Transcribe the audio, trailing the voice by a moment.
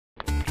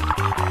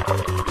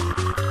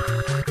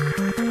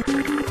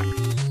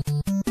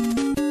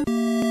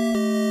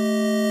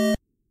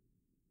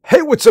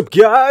what's up,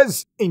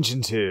 guys?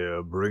 Ancient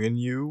here, bringing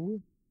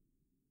you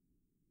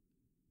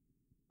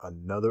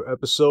another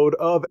episode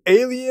of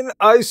Alien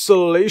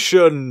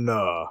Isolation.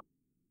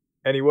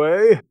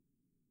 Anyway,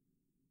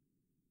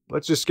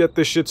 let's just get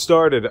this shit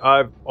started.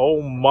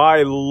 Oh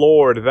my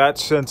lord, that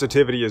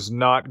sensitivity is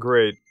not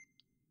great.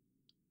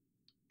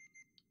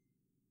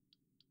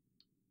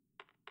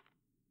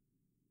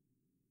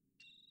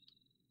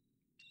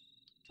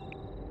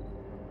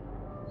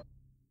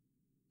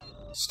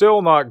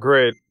 Still not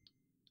great.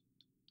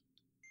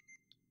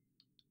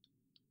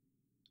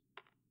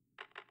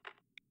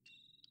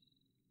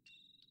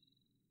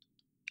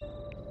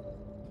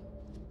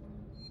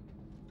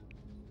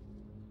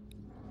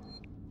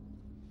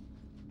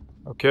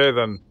 Okay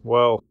then,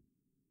 well...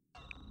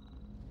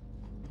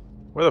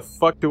 where the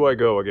fuck do I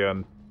go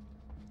again?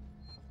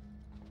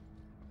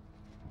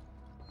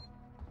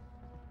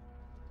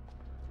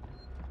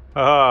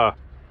 Haha.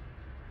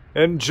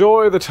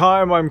 Enjoy the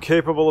time I'm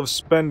capable of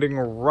spending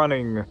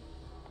running.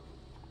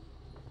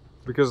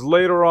 Because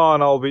later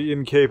on I'll be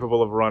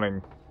incapable of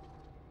running.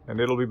 And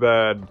it'll be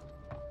bad.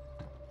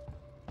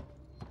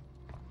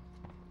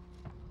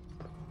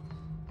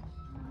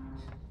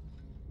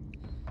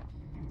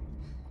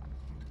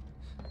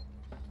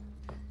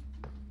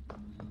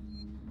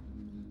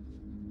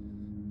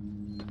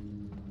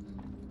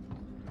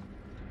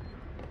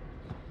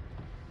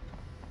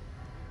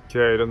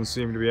 Okay, doesn't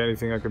seem to be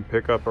anything I can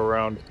pick up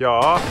around.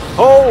 Yeah.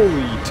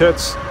 Holy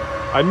tits!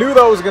 I knew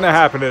that was gonna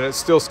happen and it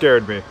still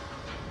scared me.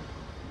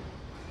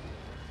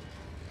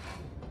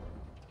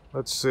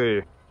 Let's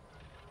see.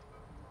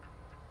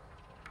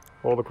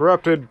 All the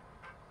corrupted.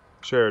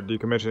 Shared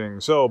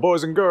decommissioning. So,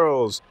 boys and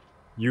girls,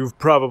 you've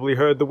probably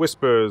heard the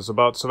whispers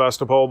about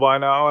Sevastopol by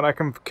now, and I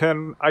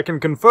can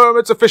confirm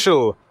it's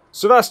official.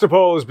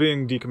 Sevastopol is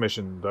being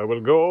decommissioned. I will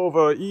go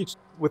over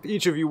with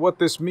each of you what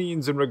this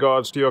means in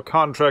regards to your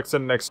contracts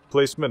and next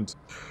placement.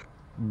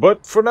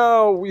 But for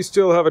now, we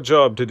still have a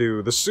job to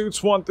do. The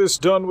suits want this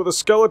done with a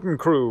skeleton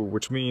crew,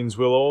 which means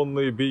we'll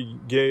only be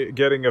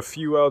getting a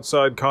few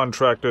outside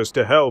contractors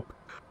to help.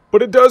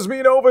 But it does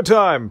mean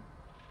overtime.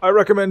 I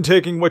recommend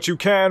taking what you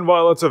can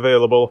while it's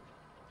available.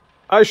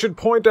 I should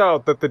point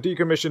out that the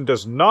decommission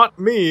does not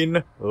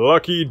mean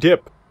lucky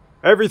dip.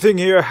 Everything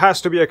here has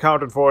to be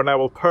accounted for, and I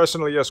will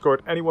personally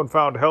escort anyone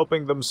found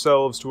helping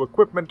themselves to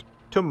equipment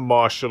to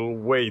Marshal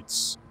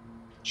Waits,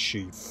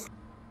 Chief.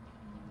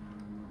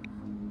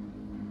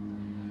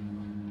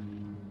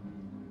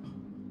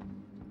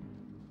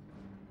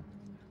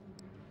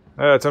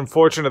 It's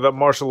unfortunate that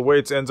Marshal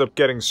Waits ends up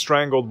getting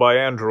strangled by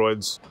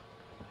androids.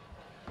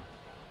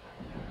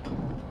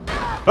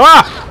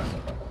 Ah!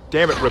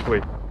 Damn it,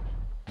 Ripley.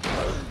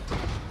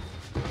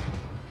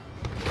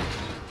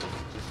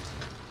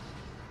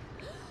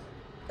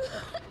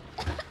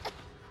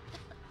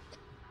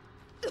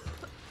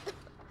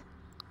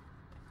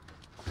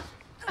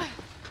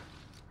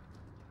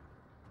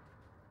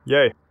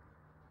 Yay.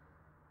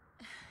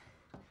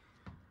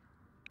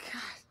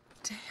 God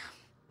damn.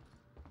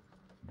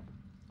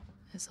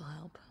 This'll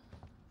help.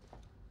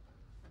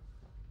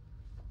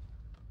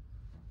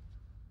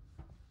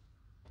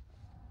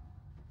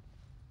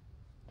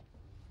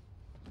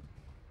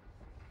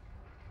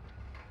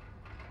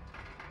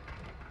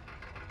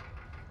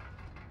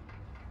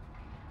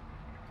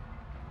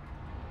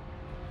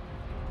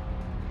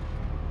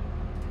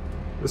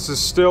 This is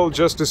still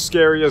just as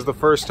scary as the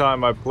first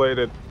time I played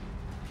it.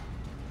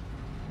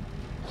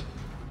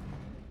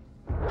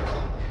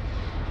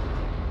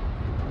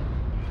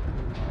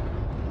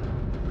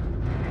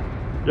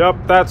 Yup,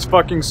 that's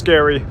fucking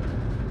scary.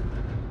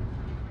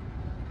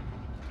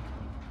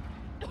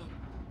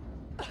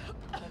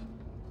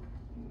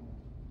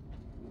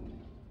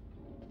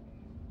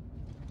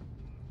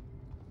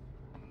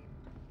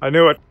 I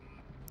knew it.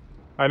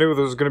 I knew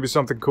there was gonna be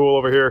something cool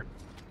over here.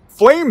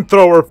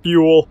 Flamethrower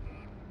fuel!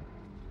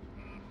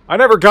 I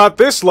never got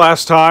this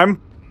last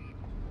time!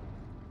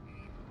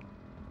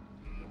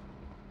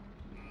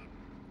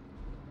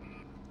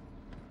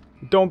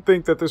 Don't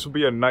think that this would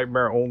be a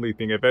nightmare-only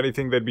thing. If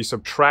anything, they'd be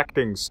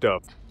subtracting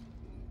stuff.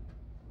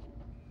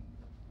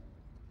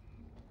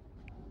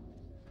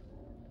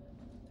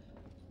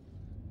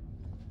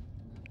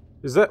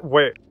 Is that...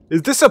 wait.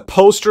 Is this a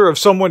poster of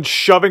someone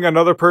shoving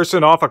another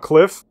person off a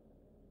cliff?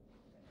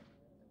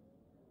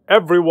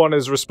 Everyone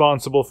is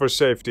responsible for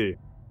safety.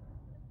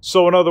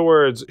 So in other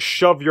words,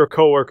 shove your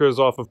coworkers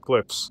off of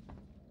cliffs.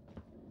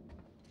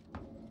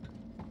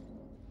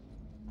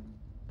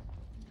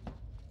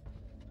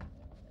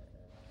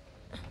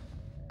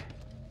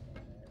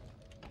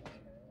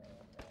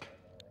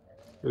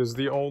 It is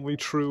the only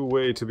true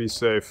way to be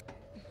safe.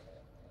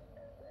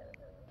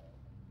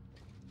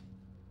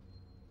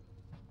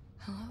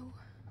 Hello?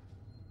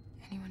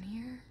 Anyone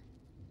here?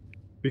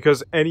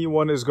 Because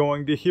anyone is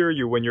going to hear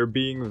you when you're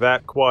being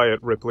that quiet,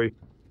 Ripley.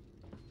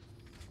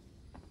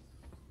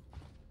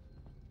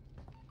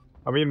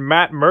 I mean,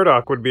 Matt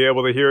Murdock would be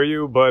able to hear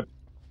you, but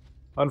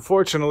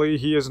unfortunately,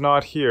 he is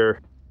not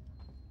here.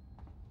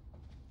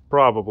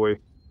 Probably.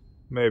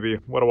 Maybe.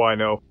 What do I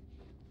know?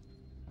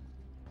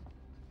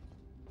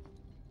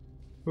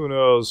 Who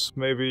knows?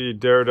 Maybe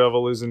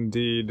Daredevil is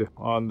indeed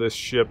on this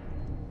ship.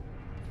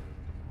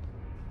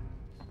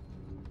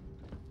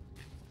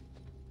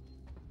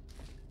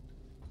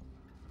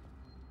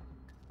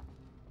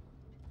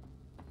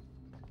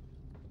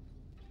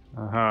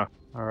 Uh-huh.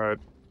 Alright.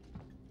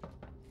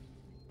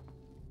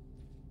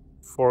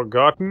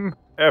 Forgotten?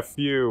 F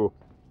you.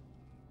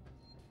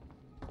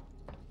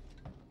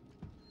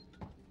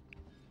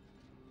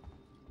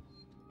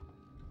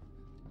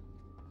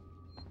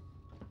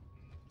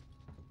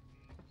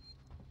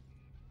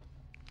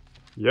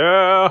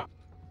 Yeah!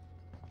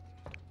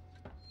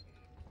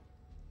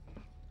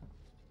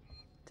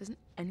 Doesn't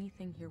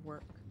anything here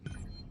work?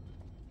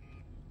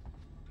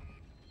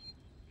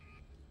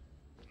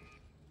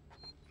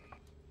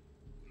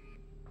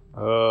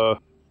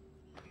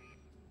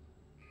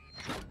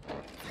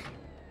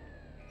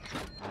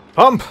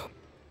 Pump!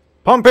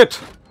 Pump it!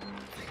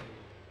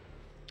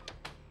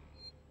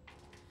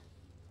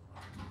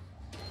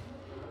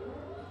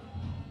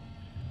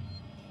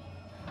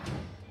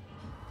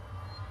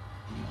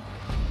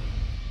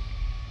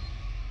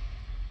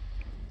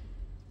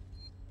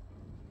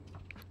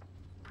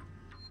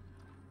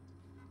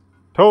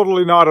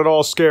 Totally not at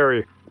all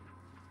scary.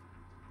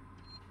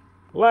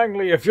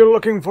 Langley, if you're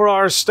looking for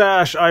our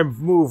stash, I've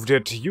moved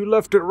it. You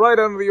left it right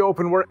out in the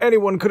open where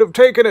anyone could have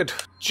taken it.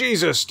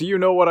 Jesus, do you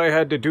know what I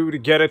had to do to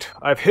get it?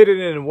 I've hidden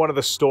it in one of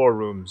the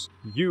storerooms.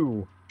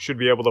 You should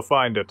be able to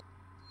find it.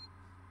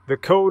 The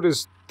code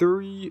is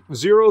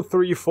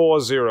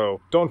 0340.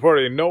 Don't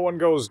worry, no one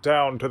goes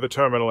down to the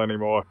terminal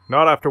anymore.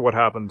 Not after what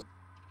happened.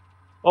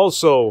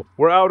 Also,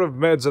 we're out of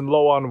meds and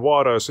low on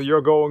water, so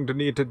you're going to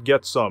need to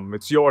get some.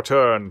 It's your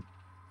turn.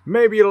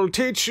 Maybe it'll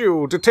teach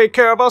you to take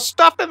care of our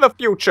stuff in the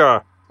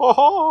future!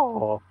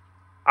 Oh-ho!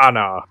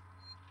 Anna.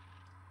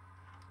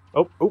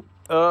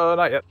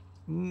 Not yet.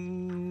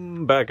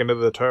 Back into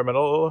the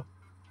terminal.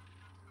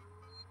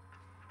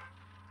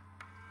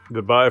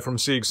 Goodbye from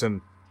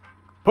Siegson.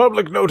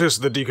 Public notice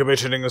the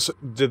decommissioning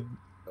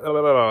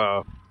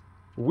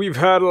We've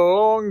had a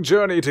long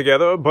journey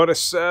together, but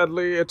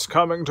sadly it's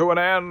coming to an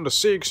end.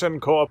 Siegson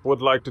Corp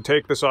would like to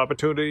take this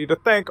opportunity to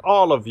thank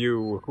all of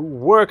you who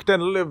worked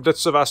and lived at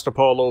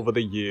Sevastopol over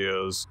the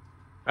years,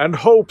 and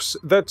hopes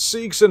that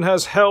Siegson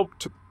has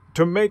helped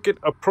to make it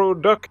a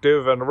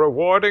productive and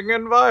rewarding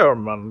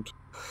environment.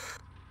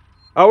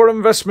 Our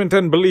investment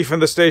and belief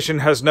in the station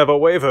has never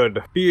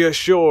wavered. Be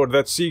assured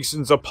that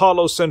Siegson's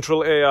Apollo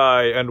Central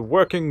AI and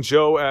Working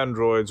Joe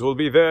androids will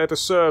be there to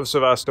serve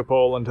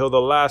Sevastopol until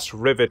the last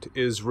rivet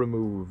is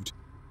removed.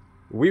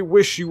 We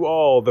wish you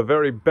all the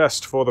very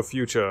best for the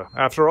future.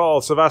 After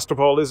all,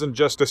 Sevastopol isn't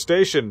just a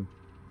station,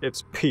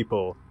 it's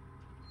people.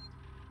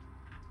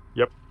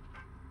 Yep.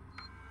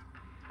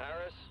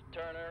 Harris,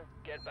 Turner,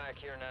 get back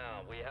here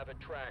now. We have a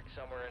track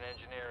somewhere in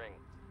engineering.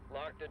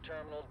 Lock the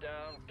terminal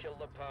down, kill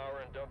the power,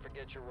 and don't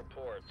forget your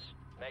reports.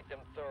 Make them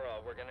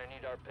thorough. We're gonna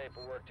need our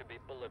paperwork to be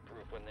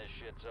bulletproof when this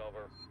shit's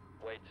over.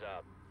 Waits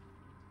up.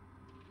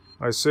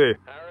 I see.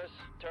 Harris,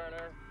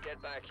 Turner,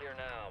 get back here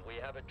now.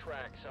 We have a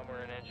track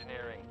somewhere in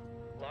engineering.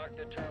 Lock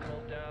the terminal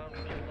down,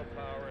 kill the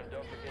power, and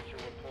don't forget your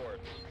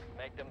reports.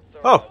 Make them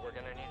thorough. We're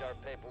gonna need our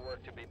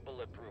paperwork to be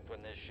bulletproof when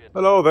this shit's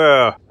Hello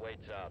there.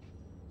 Waits up.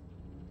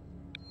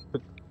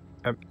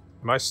 Am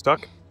I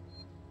stuck?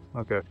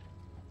 Okay.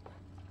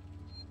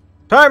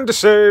 Time to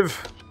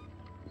save!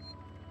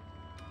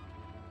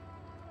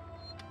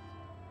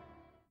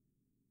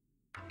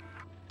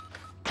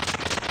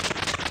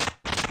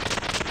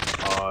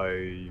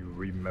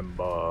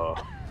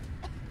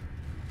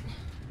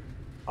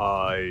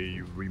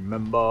 I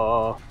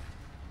remember.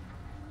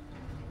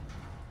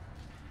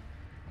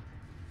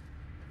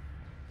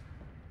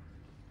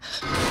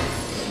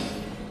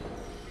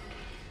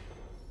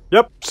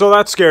 Yep, so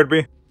that scared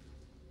me.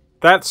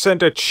 That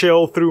sent a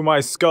chill through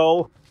my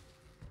skull.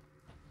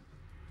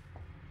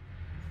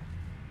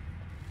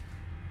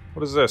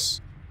 What is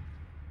this?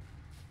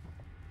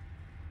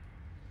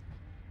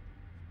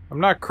 I'm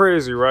not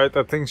crazy, right?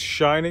 That thing's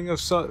shining of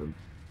some...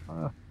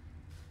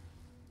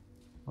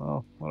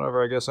 well,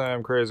 whatever, I guess I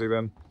am crazy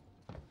then.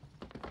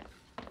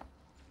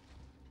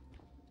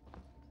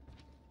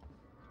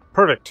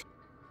 Perfect.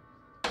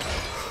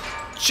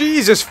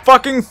 Jesus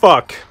fucking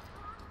fuck!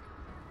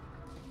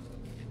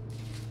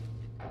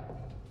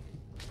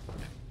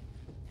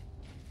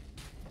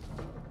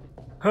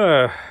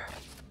 Huh.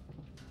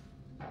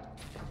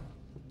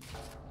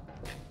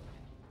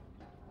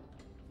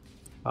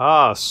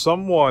 Ah,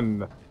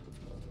 someone.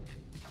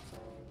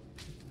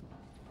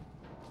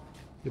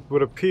 It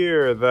would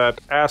appear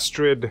that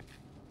Astrid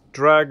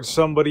dragged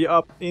somebody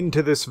up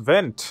into this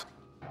vent.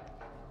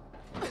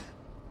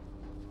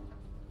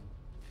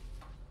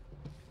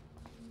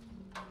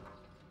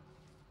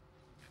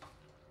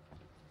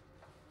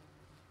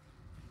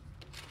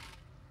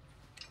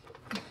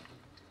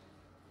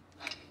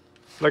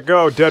 Let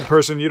go, dead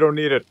person, you don't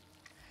need it.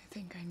 I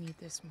think I need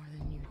this more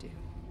than you do.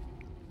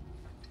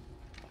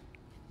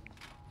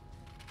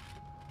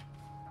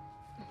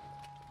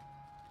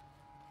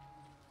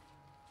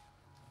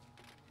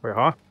 Wait,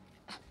 huh?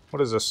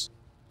 What is this?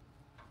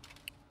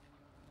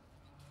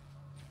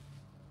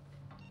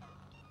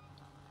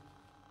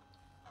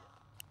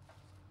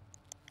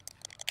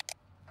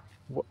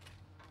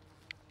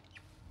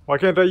 Why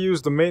can't I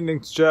use the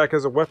maintenance jack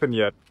as a weapon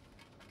yet?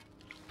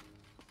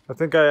 I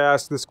think I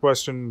asked this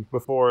question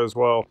before as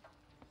well.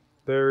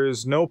 There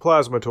is no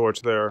plasma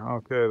torch there.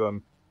 Okay,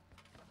 then.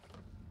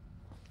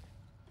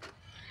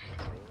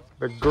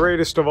 The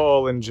greatest of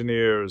all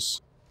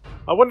engineers.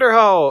 I wonder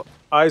how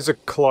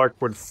Isaac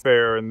Clarke would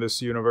fare in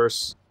this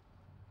universe.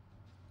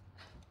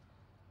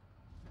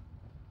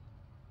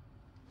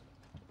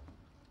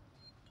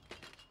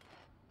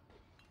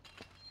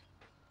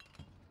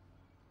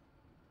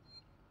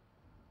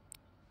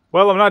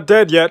 Well, I'm not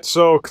dead yet,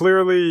 so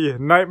clearly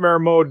nightmare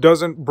mode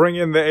doesn't bring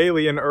in the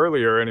alien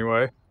earlier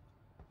anyway.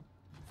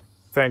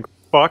 Thank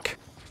fuck.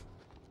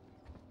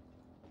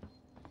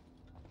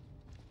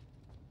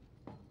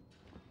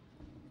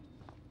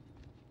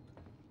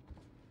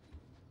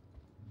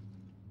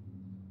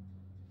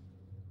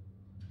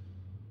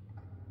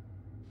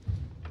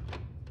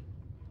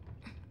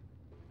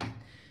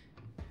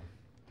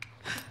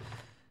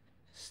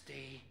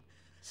 Stay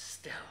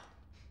still.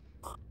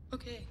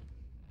 Okay.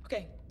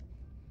 Okay.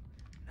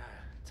 Now,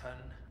 turn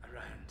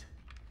around.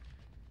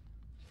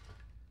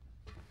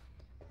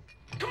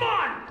 Come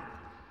on!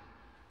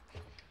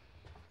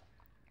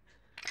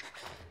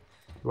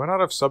 Do I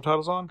not have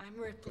subtitles on?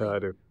 I'm Ripley. Yeah, I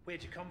do.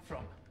 Where'd you come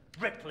from?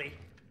 Ripley.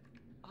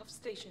 Off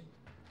station.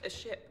 A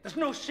ship. There's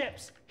no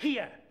ships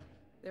here.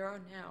 There are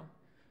now.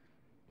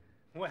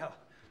 Well,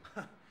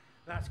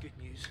 that's good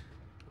news.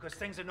 Because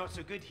things are not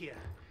so good here.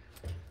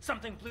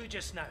 Something blew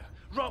just now.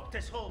 Rocked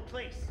this whole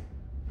place.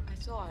 I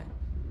saw it.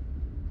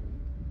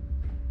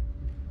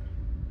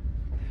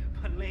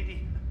 But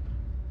lady,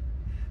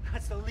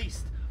 that's the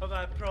least of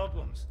our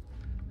problems.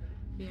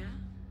 Yeah?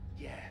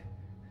 Yeah.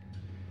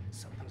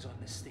 Something's on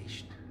this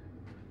station.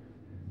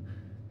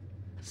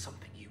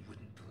 Something you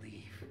wouldn't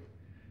believe.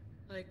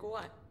 Like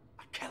what?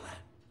 A killer.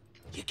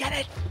 You get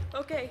it?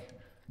 Okay.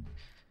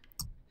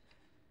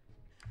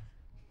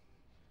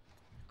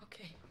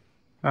 Okay.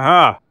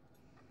 Aha!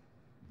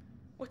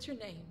 What's your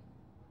name?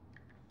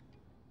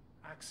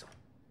 Axel.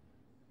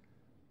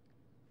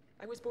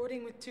 I was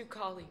boarding with 2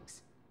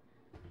 colleagues.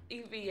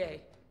 EVA.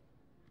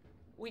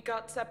 We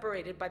got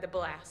separated by the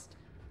blast.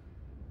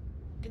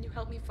 Can you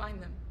help me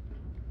find them?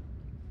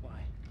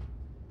 Why?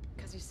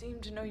 Because you seem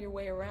to know your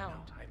way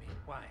around. I mean,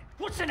 why?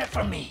 What's in it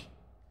for me?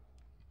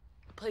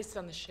 A place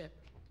on the ship.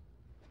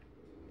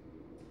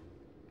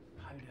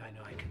 How do I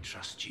know I can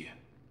trust you?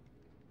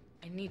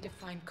 I need to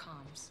find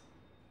comms.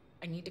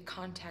 I need to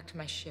contact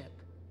my ship.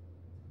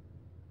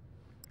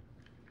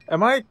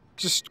 Am I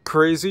just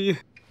crazy?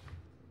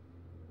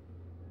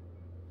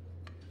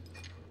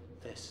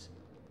 This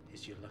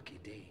is your lucky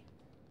day.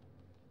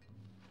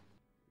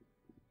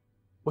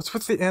 What's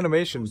with the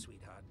animation?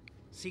 Sweetheart.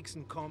 Seeks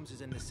and comms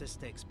is in the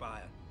Systech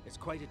Spire. It's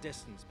quite a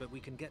distance, but we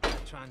can get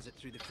that transit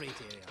through the freight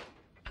area.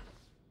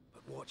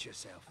 But watch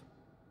yourself.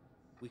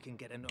 We can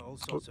get into all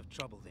sorts of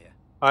trouble there.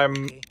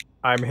 Okay?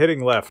 I'm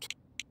hitting left.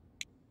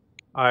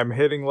 I'm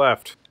hitting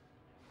left.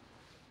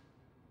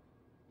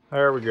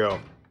 There we go.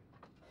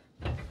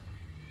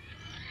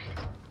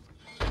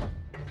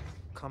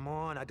 Come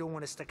on, I don't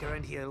want to stick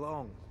around here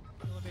long.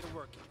 Elevator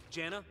working.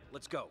 Jana,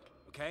 let's go,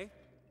 okay?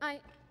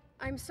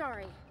 I'm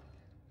sorry.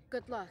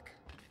 Good luck.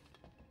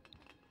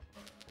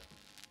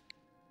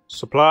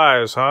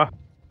 Supplies, huh?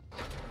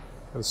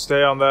 Gonna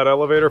stay on that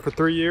elevator for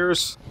 3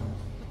 years?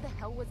 What the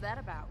hell was that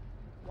about?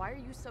 Why are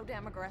you so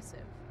damn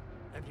aggressive?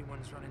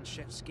 Everyone's running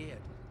shit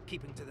scared,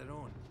 keeping to their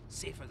own.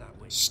 Safer that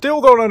way.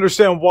 Still don't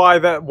understand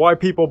why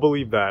people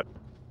believe that.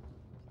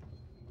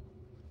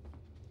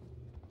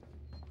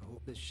 I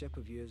hope this ship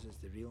of yours is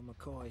the real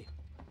McCoy.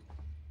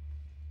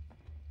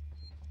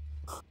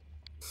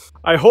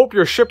 I hope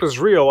your ship is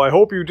real. I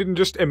hope you didn't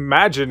just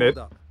imagine it.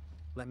 Hold up.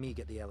 Let me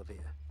get the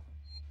elevator.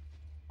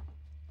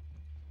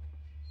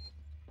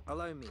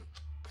 Allow me.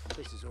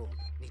 This is old.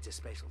 Needs a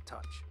special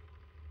touch.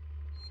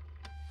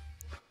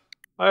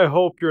 I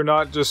hope you're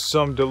not just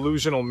some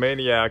delusional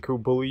maniac who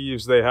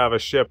believes they have a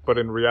ship but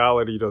in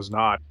reality does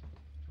not.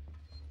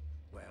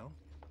 Well,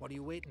 what are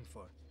you waiting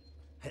for?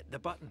 Hit the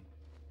button.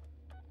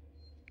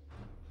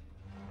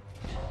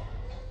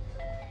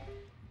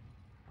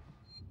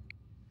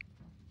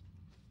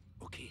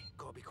 Okay,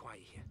 gotta be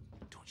quiet here.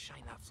 Don't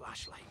shine that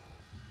flashlight.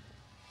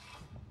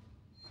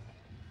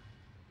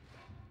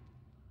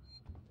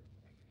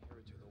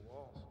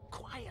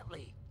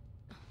 Quietly.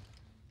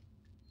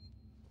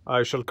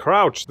 I shall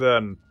crouch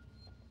then.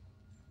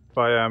 If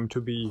I am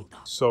to be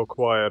so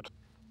quiet.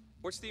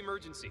 What's the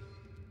emergency?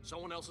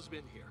 Someone else has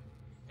been here.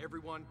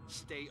 Everyone,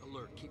 stay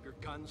alert. Keep your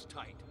guns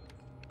tight.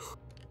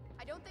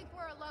 I don't think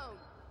we're alone.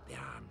 They're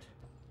armed.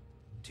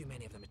 Too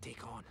many of them to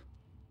take on.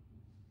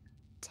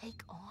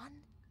 Take on?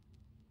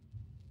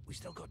 We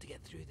still got to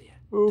get through there.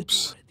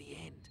 Oops. The door at the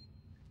end.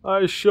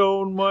 I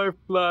shone my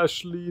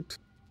flashlight.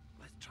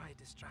 Let's try a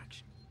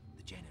distraction.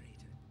 The generator.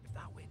 If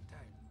that went down,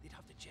 they'd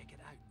have to check it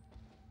out.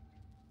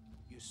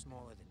 You're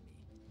smaller than me.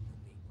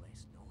 You'll make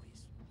less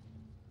noise.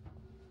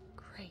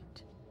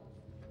 Great.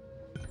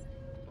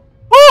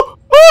 Oh!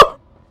 Oh!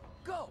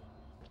 Go!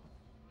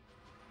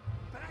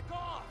 Back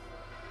off!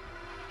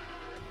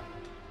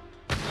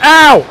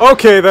 Ow!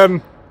 Okay,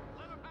 then.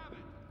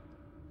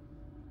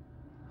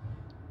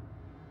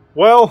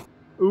 Well,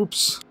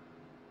 oops.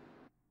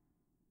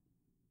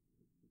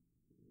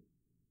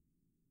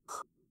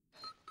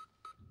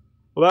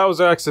 Well, that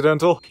was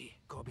accidental. Okay,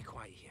 gotta be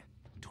quiet here.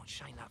 Don't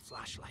shine that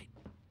flashlight.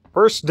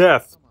 First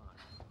death. Come on.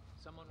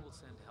 Someone will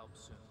send help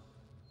soon.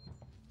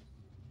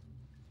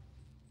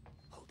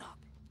 Hold up.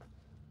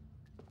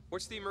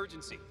 What's the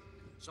emergency?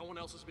 Someone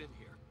else has been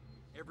here.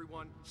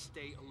 Everyone,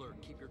 stay alert.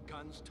 Keep your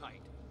guns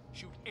tight.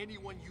 Shoot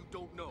anyone you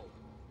don't know.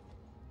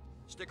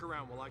 Stick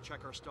around while I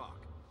check our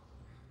stock.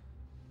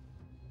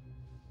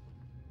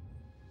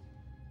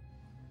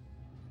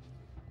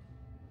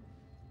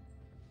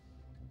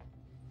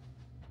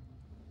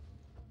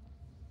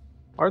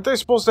 Aren't they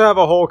supposed to have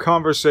a whole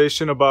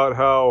conversation about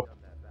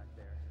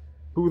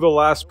who the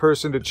last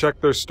person to check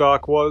their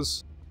stock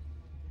was?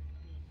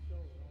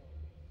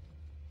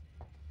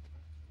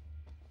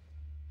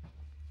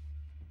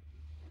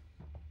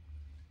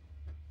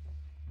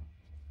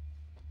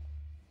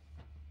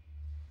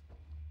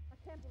 I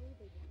can't believe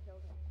they just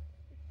killed him.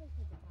 This place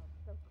has a house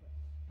so quick.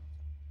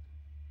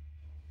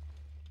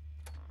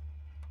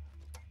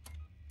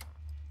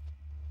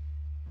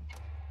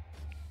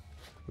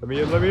 Let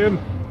me in, let me in.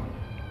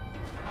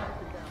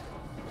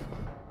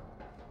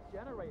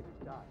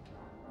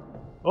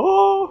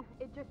 Oh!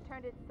 It just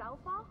turned itself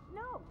off?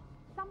 No.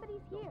 Somebody's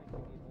here.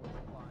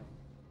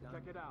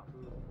 Check it out.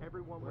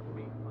 Everyone with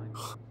me.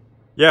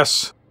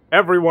 Yes,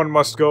 everyone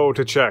must go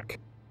to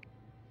check.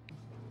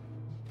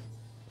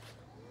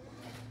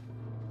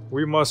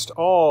 We must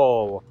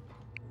all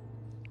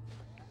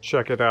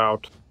check it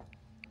out.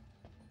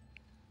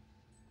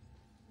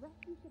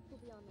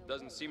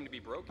 Doesn't seem to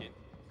be broken.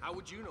 How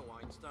would you know,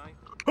 Einstein?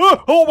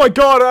 Ah! Oh my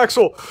god,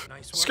 Axel!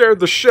 Nice work. Scared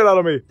the shit out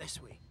of me. This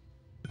way.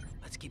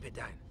 Let's keep it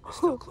down. We're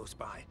still close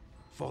by.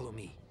 Follow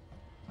me.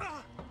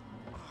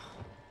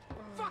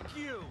 Fuck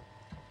you!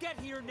 Get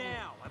here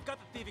now! I've got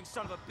the thieving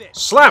son of a bitch!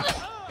 Slap!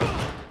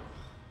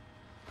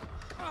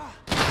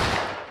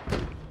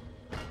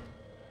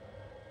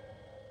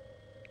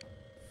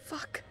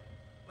 Fuck.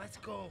 Let's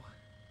go.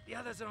 The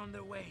others are on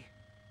their way.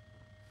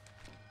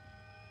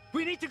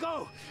 We need to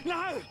go!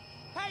 Now!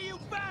 Hey, you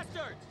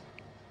bastards!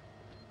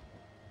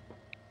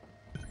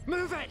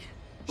 Move it!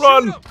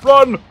 Run!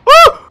 Run!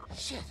 Ah!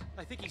 Shit,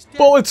 I think he's dead.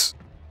 Bullets!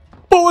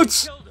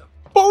 Bullets! Killed him.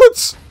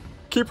 Bullets!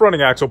 Keep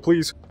running, Axel,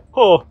 please.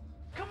 Oh.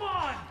 Come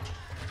on!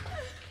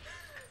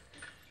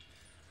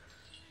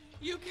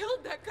 You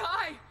killed that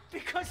guy!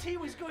 Because he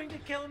was going to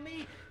kill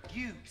me,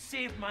 you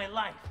saved my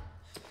life.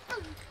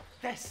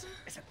 This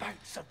is about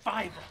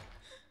survival.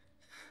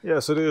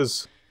 Yes, it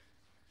is.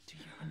 Do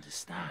you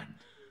understand?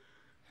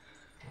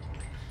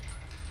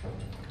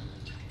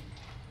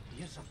 You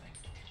hear something?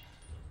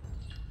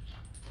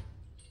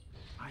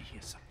 I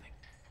hear something.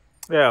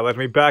 Yeah, let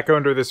me back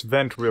under this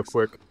vent real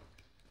quick.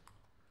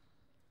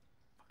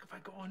 What have I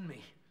got on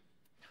me?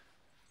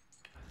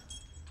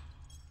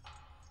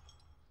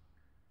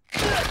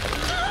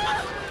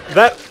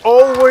 That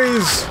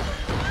always...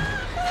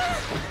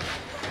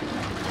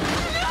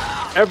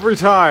 Every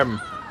time.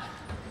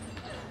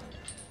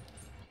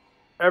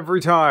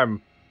 Every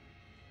time.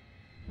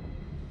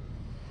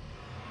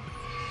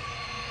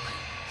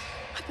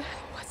 What the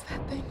hell was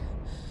that thing?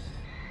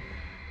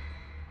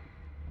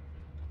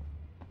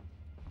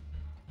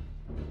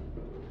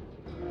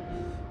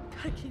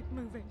 Gotta keep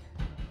moving.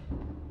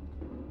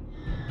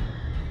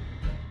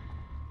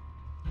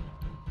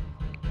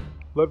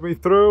 Let me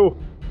through.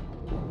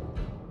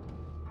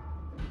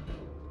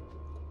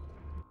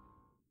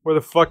 Where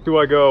the fuck do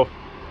I go?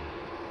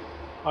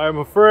 I am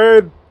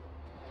afraid.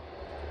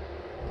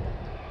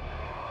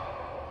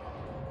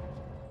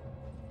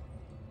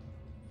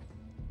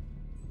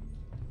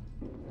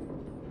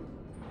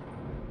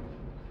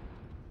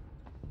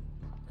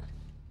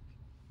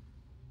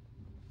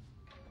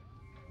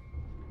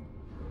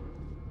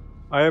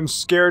 I am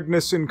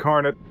scaredness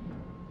incarnate.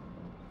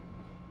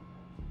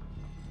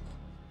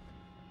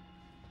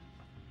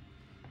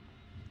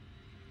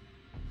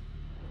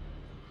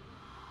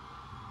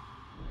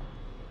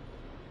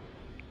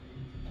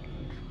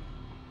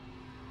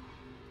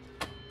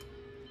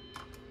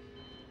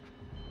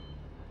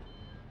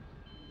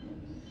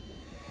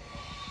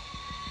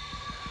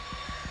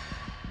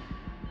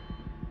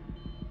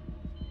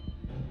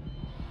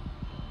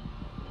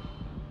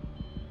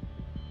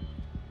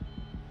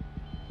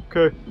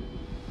 Okay.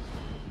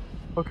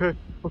 Okay,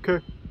 okay,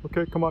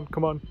 okay, come on,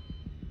 come on.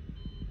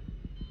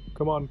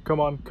 Come on, come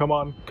on, come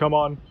on, come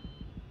on.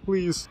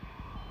 Please.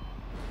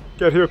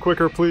 Get here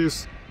quicker,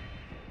 please.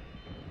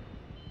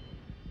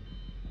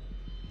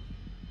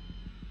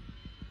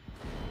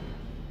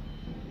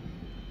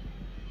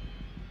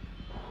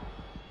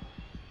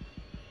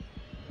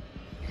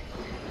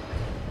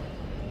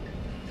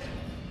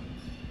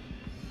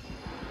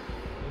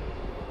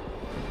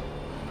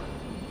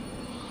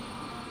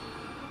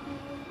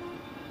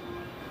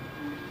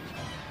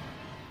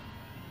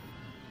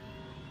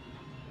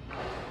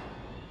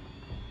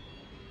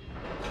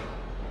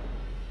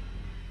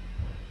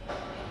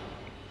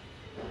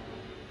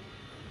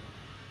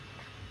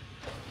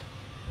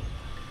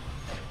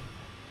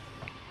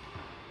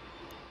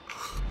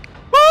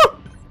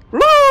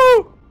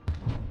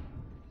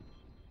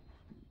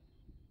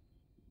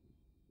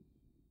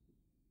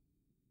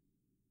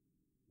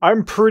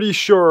 I'm pretty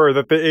sure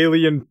that the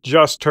alien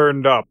just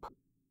turned up.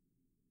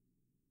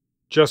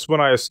 Just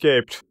when I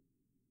escaped.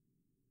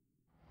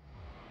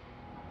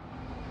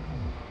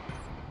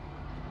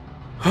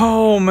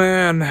 Oh,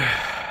 man.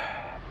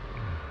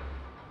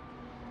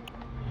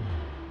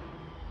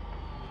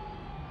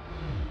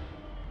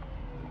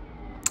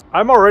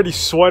 I'm already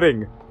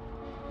sweating.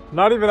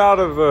 Not even out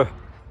of the...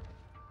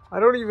 I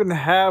don't even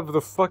have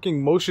the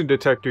fucking motion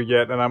detector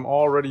yet, and I'm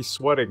already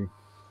sweating.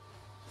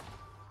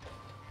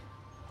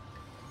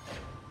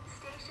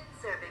 Station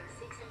serving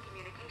Seegson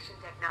Communication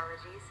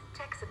Technologies,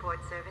 Tech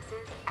Support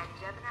Services, and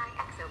Gemini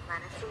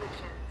Exoplanet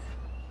Solutions.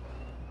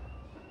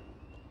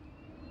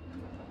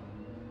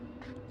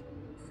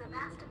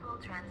 Sevastopol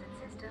Transit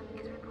System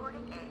is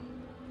reporting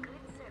a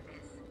good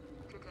service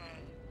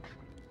today.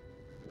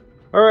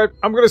 Alright,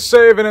 I'm gonna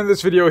save and end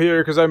this video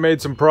here because I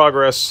made some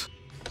progress.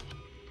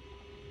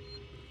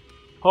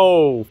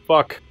 Oh,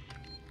 fuck.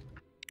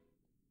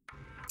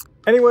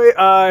 Anyway,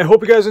 I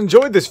hope you guys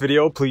enjoyed this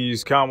video.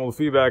 Please comment with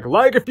feedback,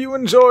 like if you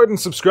enjoyed, and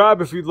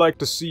subscribe if you'd like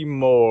to see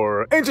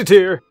more. Ancient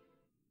here!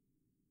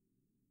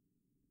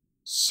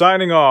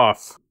 Signing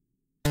off.